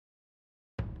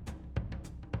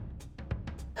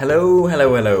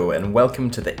Hello, and welcome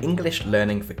to the English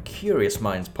Learning for Curious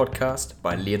Minds podcast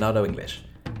by Leonardo English.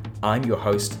 I'm your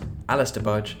host, Alistair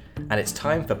Budge, and it's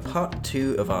time for part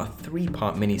 2 of our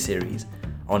 3-part mini-series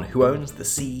on who owns the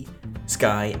sea,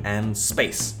 sky, and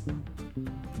space.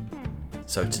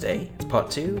 So today, it's part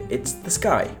 2, it's the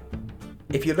sky.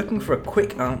 If you're looking for a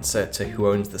quick answer to who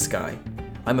owns the sky,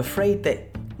 I'm afraid there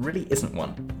really isn't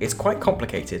one. It's quite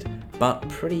complicated, but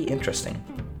pretty interesting.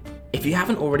 If you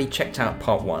haven't already checked out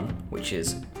part 1, which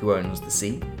is who owns the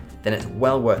sea, then it's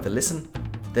well worth a listen.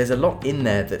 There's a lot in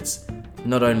there that's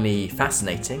not only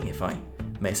fascinating, if I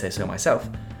may say so myself,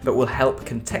 but will help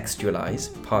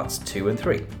contextualize parts 2 and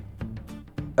 3.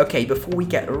 Okay, before we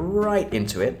get right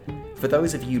into it, for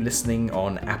those of you listening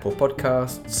on Apple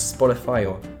Podcasts, Spotify,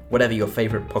 or whatever your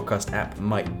favorite podcast app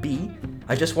might be,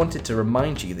 I just wanted to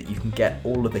remind you that you can get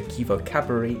all of the key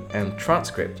vocabulary and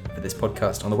transcript for this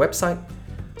podcast on the website.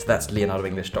 So that's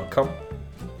leonardoenglish.com.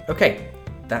 Okay,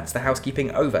 that's the housekeeping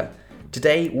over.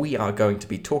 Today we are going to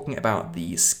be talking about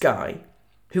the sky,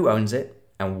 who owns it,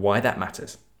 and why that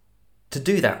matters. To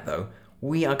do that though,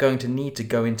 we are going to need to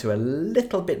go into a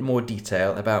little bit more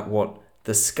detail about what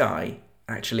the sky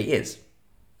actually is.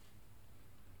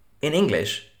 In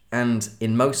English, and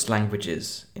in most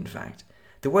languages in fact,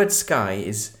 the word sky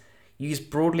is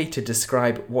used broadly to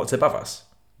describe what's above us,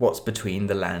 what's between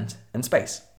the land and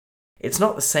space. It's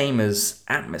not the same as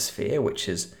atmosphere, which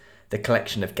is the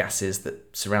collection of gases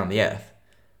that surround the Earth.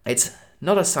 It's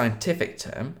not a scientific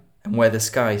term, and where the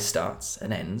sky starts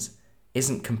and ends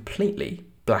isn't completely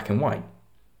black and white.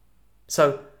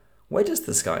 So, where does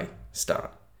the sky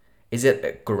start? Is it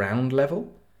at ground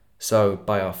level? So,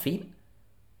 by our feet?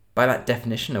 By that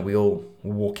definition, are we all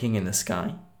walking in the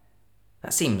sky?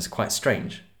 That seems quite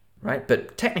strange, right?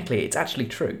 But technically, it's actually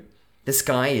true. The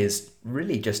sky is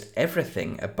really just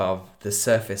everything above the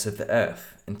surface of the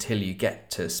Earth until you get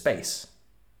to space,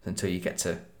 until you get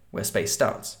to where space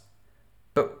starts.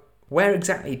 But where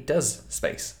exactly does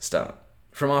space start?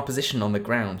 From our position on the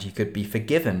ground, you could be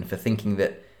forgiven for thinking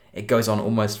that it goes on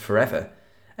almost forever,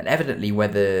 and evidently where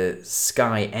the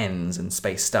sky ends and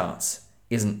space starts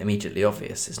isn't immediately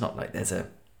obvious. It's not like there's a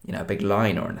big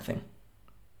line or anything.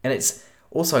 And it's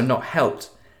also not helped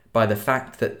by the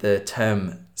fact that the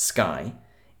term sky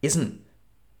isn't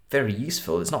very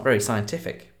useful, it's not very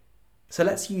scientific. So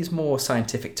let's use more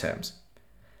scientific terms.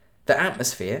 The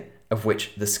atmosphere, of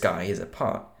which the sky is a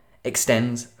part,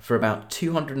 extends for about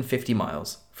 250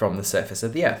 miles from the surface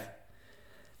of the Earth.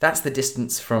 That's the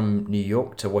distance from New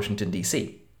York to Washington,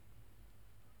 D.C.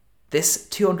 This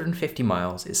 250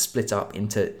 miles is split up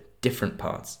into different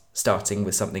parts, starting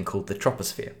with something called the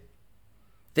troposphere.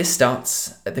 This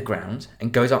starts at the ground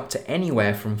and goes up to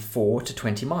anywhere from 4 to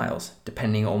 20 miles,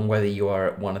 depending on whether you are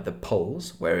at one of the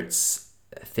poles, where it's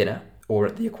thinner, or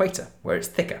at the equator, where it's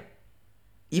thicker.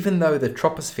 Even though the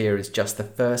troposphere is just the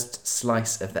first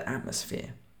slice of the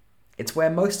atmosphere, it's where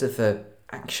most of the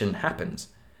action happens,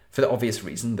 for the obvious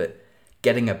reason that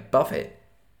getting above it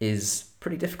is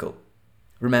pretty difficult.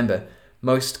 Remember,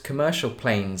 most commercial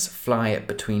planes fly at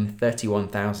between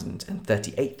 31,000 and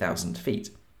 38,000 feet,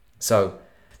 so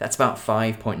that's about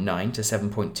 5.9 to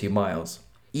 7.2 miles.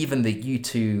 Even the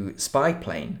U-2 spy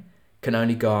plane can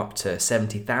only go up to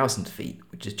 70,000 feet,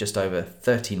 which is just over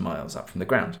 13 miles up from the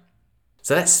ground.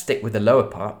 So let's stick with the lower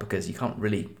part because you can't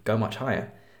really go much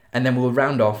higher, and then we'll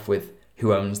round off with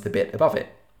who owns the bit above it.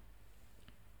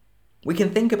 We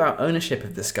can think about ownership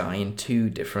of the sky in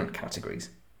 2 different categories,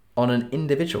 on an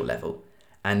individual level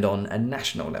and on a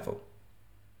national level.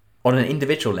 On an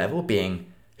individual level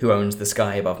being who owns the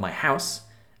sky above my house,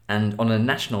 and on a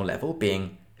national level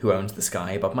being who owns the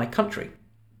sky above my country.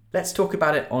 Let's talk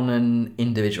about it on an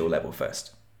individual level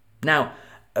first. Now,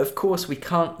 of course, we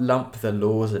can't lump the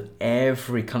laws of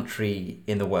every country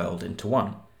in the world into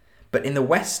one, but in the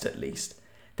West at least,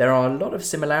 there are a lot of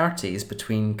similarities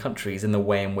between countries in the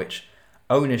way in which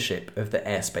ownership of the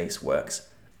airspace works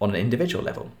on an individual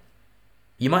level.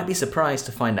 You might be surprised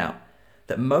to find out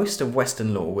that most of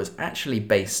Western law was actually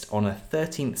based on a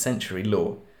 13th century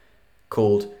law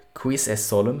called Quis est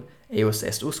solum eos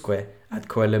est usque ad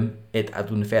coelum et ad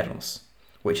infernus,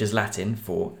 which is Latin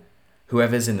for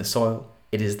whoever's in the soil,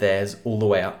 it is theirs all the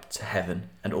way up to heaven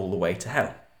and all the way to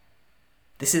hell.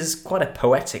 This is quite a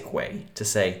poetic way to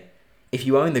say, if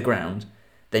you own the ground,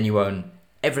 then you own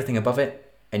everything above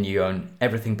it and you own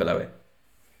everything below it.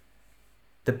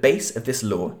 The base of this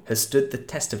law has stood the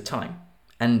test of time,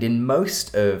 and in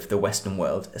most of the Western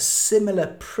world, a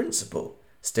similar principle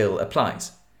still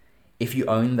applies. If you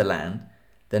own the land,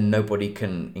 then nobody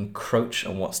can encroach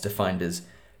on what's defined as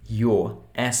your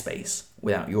airspace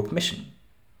without your permission.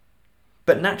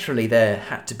 But naturally, there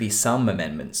had to be some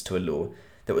amendments to a law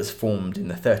that was formed in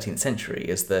the 13th century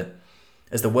as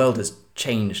the world has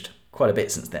changed quite a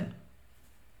bit since then.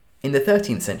 In the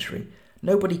 13th century,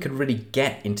 nobody could really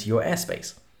get into your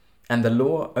airspace, and the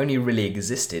law only really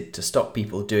existed to stop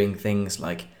people doing things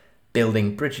like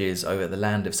building bridges over the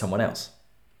land of someone else.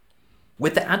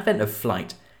 With the advent of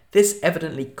flight, this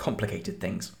evidently complicated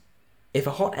things. If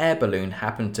a hot air balloon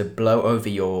happened to blow over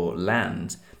your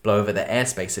land, blow over the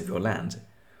airspace of your land,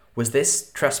 was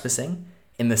this trespassing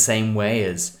in the same way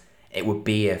as it would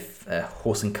be if a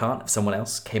horse and cart of someone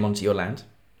else came onto your land?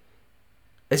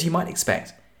 As you might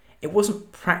expect, it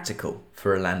wasn't practical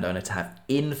for a landowner to have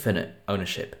infinite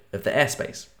ownership of the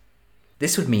airspace.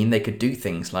 This would mean they could do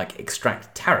things like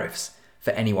extract tariffs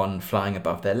for anyone flying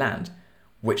above their land,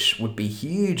 which would be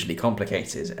hugely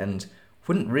complicated and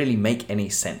wouldn't really make any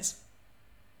sense.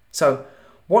 So,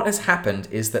 what has happened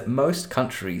is that most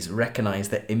countries recognize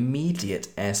the immediate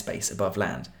airspace above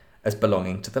land as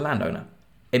belonging to the landowner.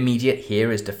 Immediate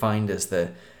here is defined as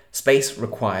the space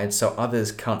required so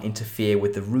others can't interfere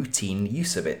with the routine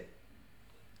use of it.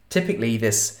 Typically,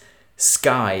 this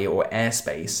sky or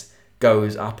airspace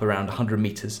goes up around 100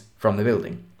 meters from the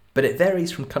building, but it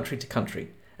varies from country to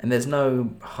country, and there's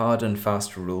no hard and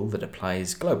fast rule that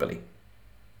applies globally.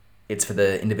 It's for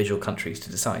the individual countries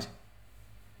to decide.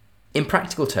 In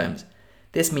practical terms,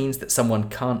 this means that someone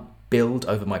can't build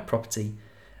over my property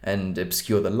and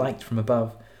obscure the light from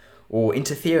above, or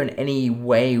interfere in any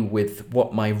way with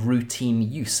what my routine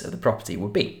use of the property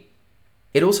would be.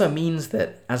 It also means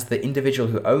that as the individual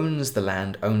who owns the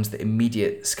land owns the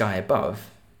immediate sky above,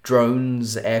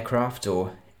 drones, aircraft,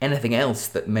 or anything else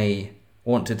that may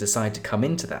want to decide to come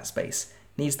into that space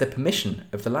needs the permission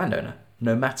of the landowner,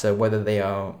 no matter whether they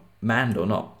are manned or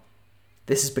not.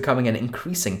 This is becoming an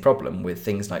increasing problem with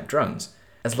things like drones,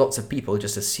 as lots of people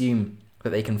just assume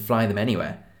that they can fly them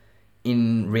anywhere.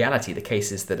 In reality, the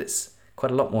case is that it's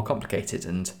quite a lot more complicated,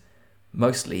 and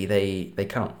mostly they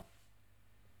can't.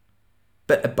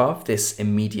 But above this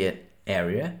immediate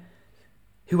area,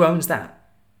 who owns that?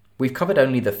 We've covered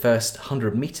only the first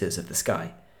 100 meters of the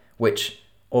sky, which,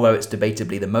 although it's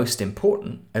debatably the most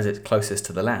important as it's closest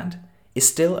to the land, is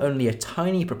still only a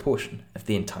tiny proportion of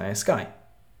the entire sky.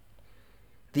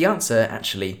 The answer,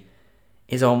 actually,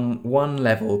 is on one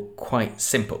level quite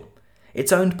simple.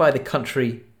 It's owned by the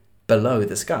country below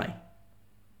the sky.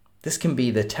 This can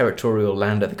be the territorial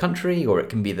land of the country, or it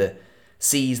can be the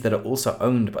seas that are also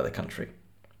owned by the country.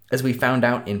 As we found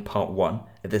out in part 1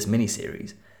 of this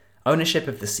mini-series, ownership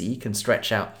of the sea can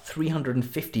stretch out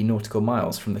 350 nautical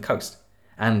miles from the coast,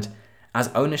 and as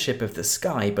ownership of the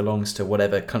sky belongs to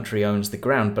whatever country owns the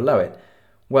ground below it,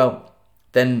 well,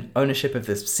 then ownership of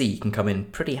the sea can come in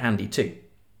pretty handy too.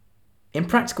 In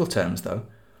practical terms, though,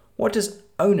 what does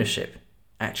ownership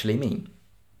actually mean?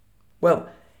 Well,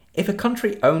 if a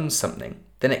country owns something,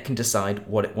 then it can decide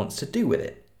what it wants to do with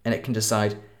it, and it can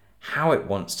decide how it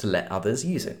wants to let others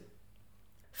use it.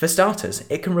 For starters,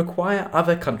 it can require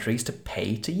other countries to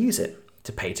pay to use it,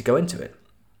 to pay to go into it.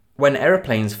 When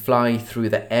aeroplanes fly through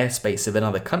the airspace of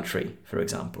another country, for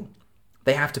example,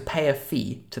 they have to pay a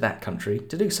fee to that country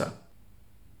to do so.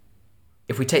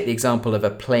 If we take the example of a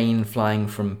plane flying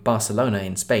from Barcelona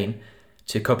in Spain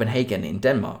to Copenhagen in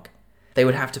Denmark, they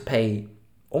would have to pay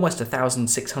almost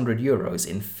 1,600 euros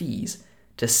in fees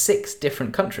to 6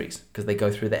 different countries because they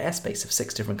go through the airspace of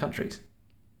 6 different countries.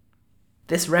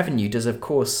 This revenue does of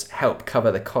course help cover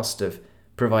the cost of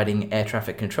providing air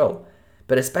traffic control,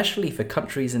 but especially for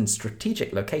countries in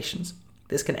strategic locations,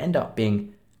 this can end up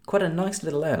being quite a nice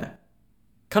little earner.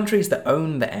 Countries that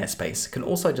own the airspace can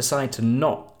also decide to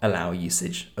not allow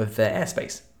usage of their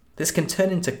airspace. This can turn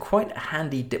into quite a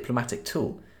handy diplomatic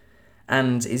tool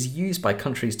and is used by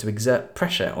countries to exert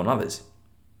pressure on others.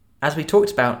 As we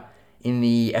talked about in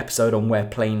the episode on where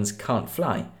planes can't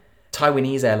fly,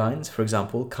 Taiwanese airlines, for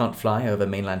example, can't fly over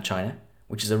mainland China,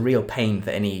 which is a real pain for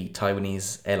any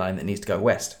Taiwanese airline that needs to go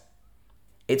west.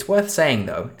 It's worth saying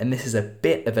though, and this is a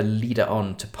bit of a leader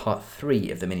on to part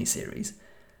 3 of the mini-series,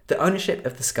 that ownership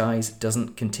of the skies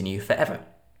doesn't continue forever.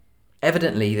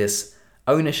 Evidently, this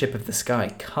ownership of the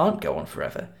sky can't go on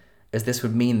forever, as this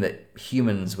would mean that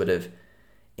humans would have,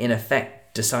 in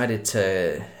effect, decided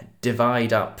to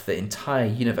divide up the entire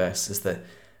universe. As the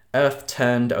Earth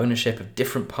turned, ownership of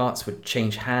different parts would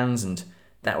change hands, and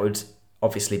that would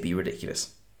obviously be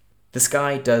ridiculous. The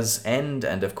sky does end,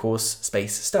 and of course,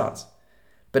 space starts.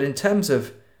 But in terms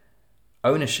of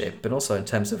ownership, and also in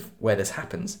terms of where this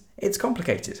happens, it's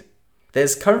complicated.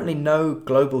 There's currently no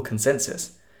global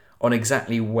consensus on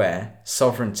exactly where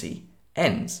sovereignty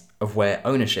ends, of where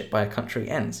ownership by a country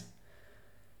ends.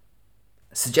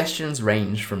 Suggestions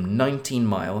range from 19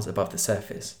 miles above the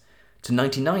surface to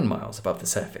 99 miles above the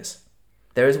surface.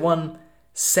 There is one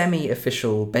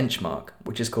semi-official benchmark,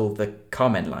 which is called the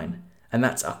Kármán line, and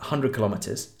that's 100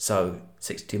 kilometers, so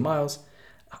 62 miles,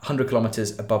 100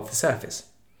 kilometers above the surface.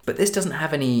 But this doesn't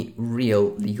have any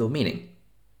real legal meaning.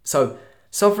 So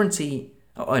sovereignty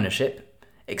or ownership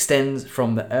extends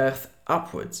from the Earth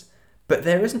upwards, but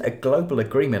there isn't a global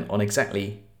agreement on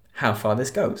exactly how far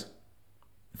this goes.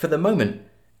 For the moment,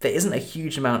 there isn't a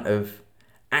huge amount of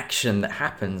action that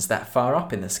happens that far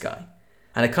up in the sky,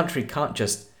 and a country can't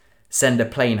just send a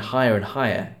plane higher and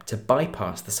higher to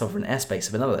bypass the sovereign airspace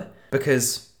of another,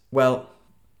 because, well,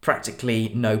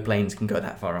 practically no planes can go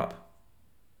that far up.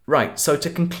 Right, so to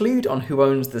conclude on who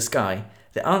owns the sky,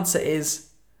 the answer is,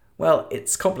 well,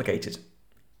 it's complicated.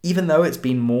 Even though it's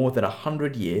been more than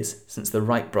 100 years since the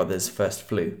Wright brothers first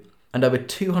flew, and over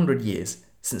 200 years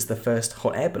since the first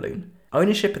hot air balloon,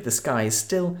 ownership of the sky is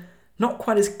still not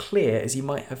quite as clear as you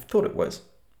might have thought it was.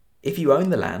 If you own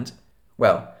the land,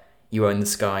 well, you own the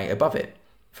sky above it,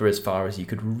 for as far as you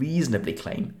could reasonably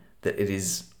claim that it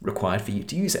is required for you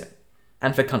to use it.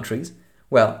 And for countries,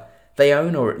 well, they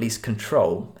own or at least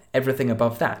control everything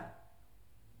above that.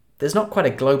 There's not quite a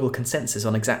global consensus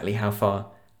on exactly how far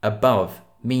above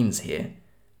means here,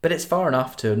 but it's far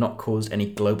enough to have not caused any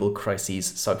global crises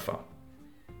so far.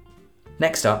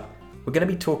 Next up, we're going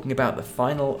to be talking about the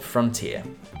final frontier,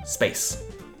 space.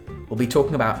 We'll be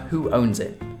talking about who owns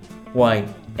it, why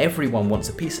everyone wants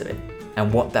a piece of it,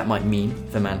 and what that might mean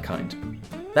for mankind.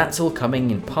 That's all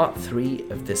coming in part 3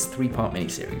 of this 3-part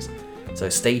miniseries, so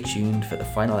stay tuned for the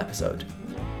final episode.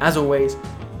 As always,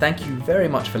 thank you very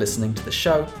much for listening to the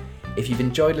show. If you've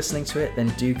enjoyed listening to it, then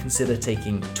do consider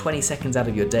taking 20 seconds out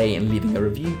of your day and leaving a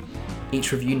review.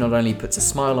 Each review not only puts a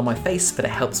smile on my face, but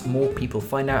it helps more people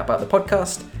find out about the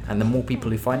podcast, and the more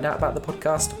people who find out about the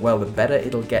podcast, well, the better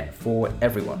it'll get for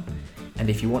everyone. And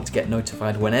if you want to get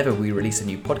notified whenever we release a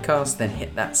new podcast, then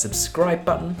hit that subscribe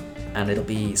button, and it'll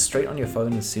be straight on your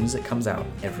phone as soon as it comes out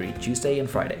every Tuesday and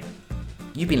Friday.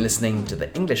 You've been listening to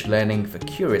the English Learning for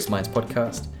Curious Minds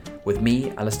podcast with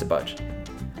me, Alistair Budge.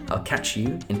 I'll catch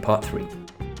you in part 3.